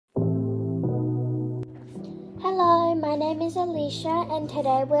Hello, my name is Alicia and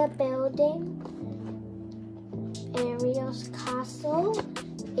today we're building Ariel's castle.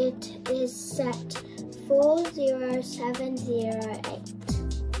 It is set 40708.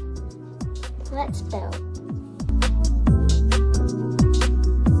 Let's build.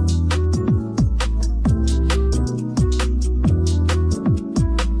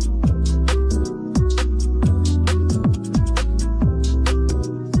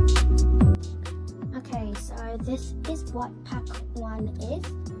 Okay, so this is what pack 1 is,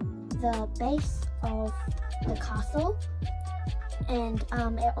 the base of the castle, and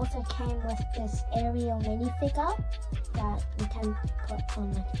it also came with this Ariel minifigure that we can put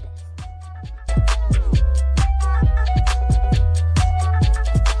on like this.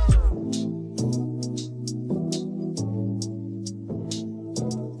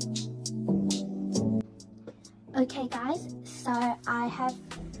 Okay guys, so I have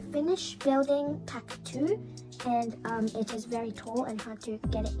finished building pack 2 and it is very tall and hard to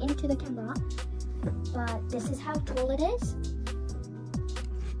get it into the camera, but this is how tall it is.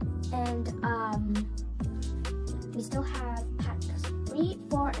 And we still have packs 3,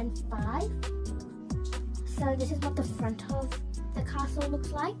 4 and 5. So this is what the front of the castle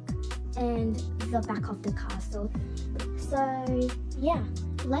looks like and the back of the castle. So yeah,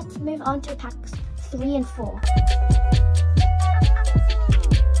 let's move on to packs 3 and 4.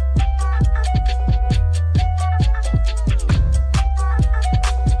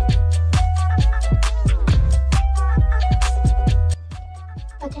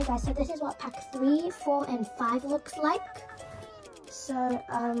 Okay guys, so this is what pack 3, 4 and 5 looks like. So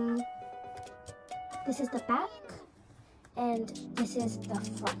this is the back and this is the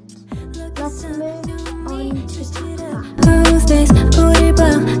front. Let's move on to pack 5.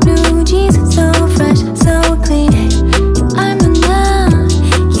 New jeans, so fresh, so clean. I'm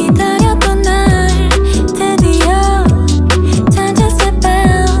기다렸던 날 드디어 찾았을 또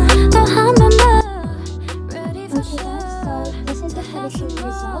한 번 더. Okay guys, so this is the finishing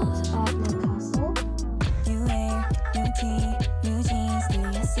result of my castle. New hair, new tee, new jeans, do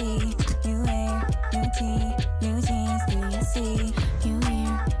you see? New hair, new tee, new jeans, do you see? New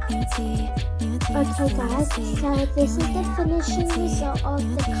hair, new tee, new jeans. Okay guys, so this is the finishing result of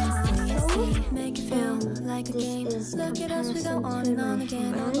the castle. This is comparison to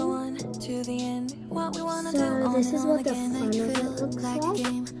my hand. So this is what the front of it looks like.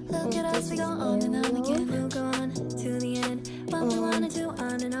 And this is Ariel. And this is what the back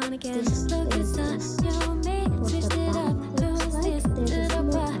looks like. This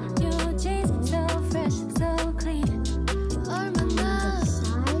is me.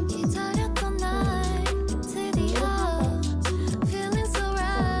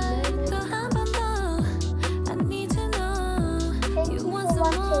 Thank you for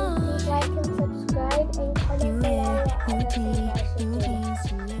watching. Please like and subscribe and comment below.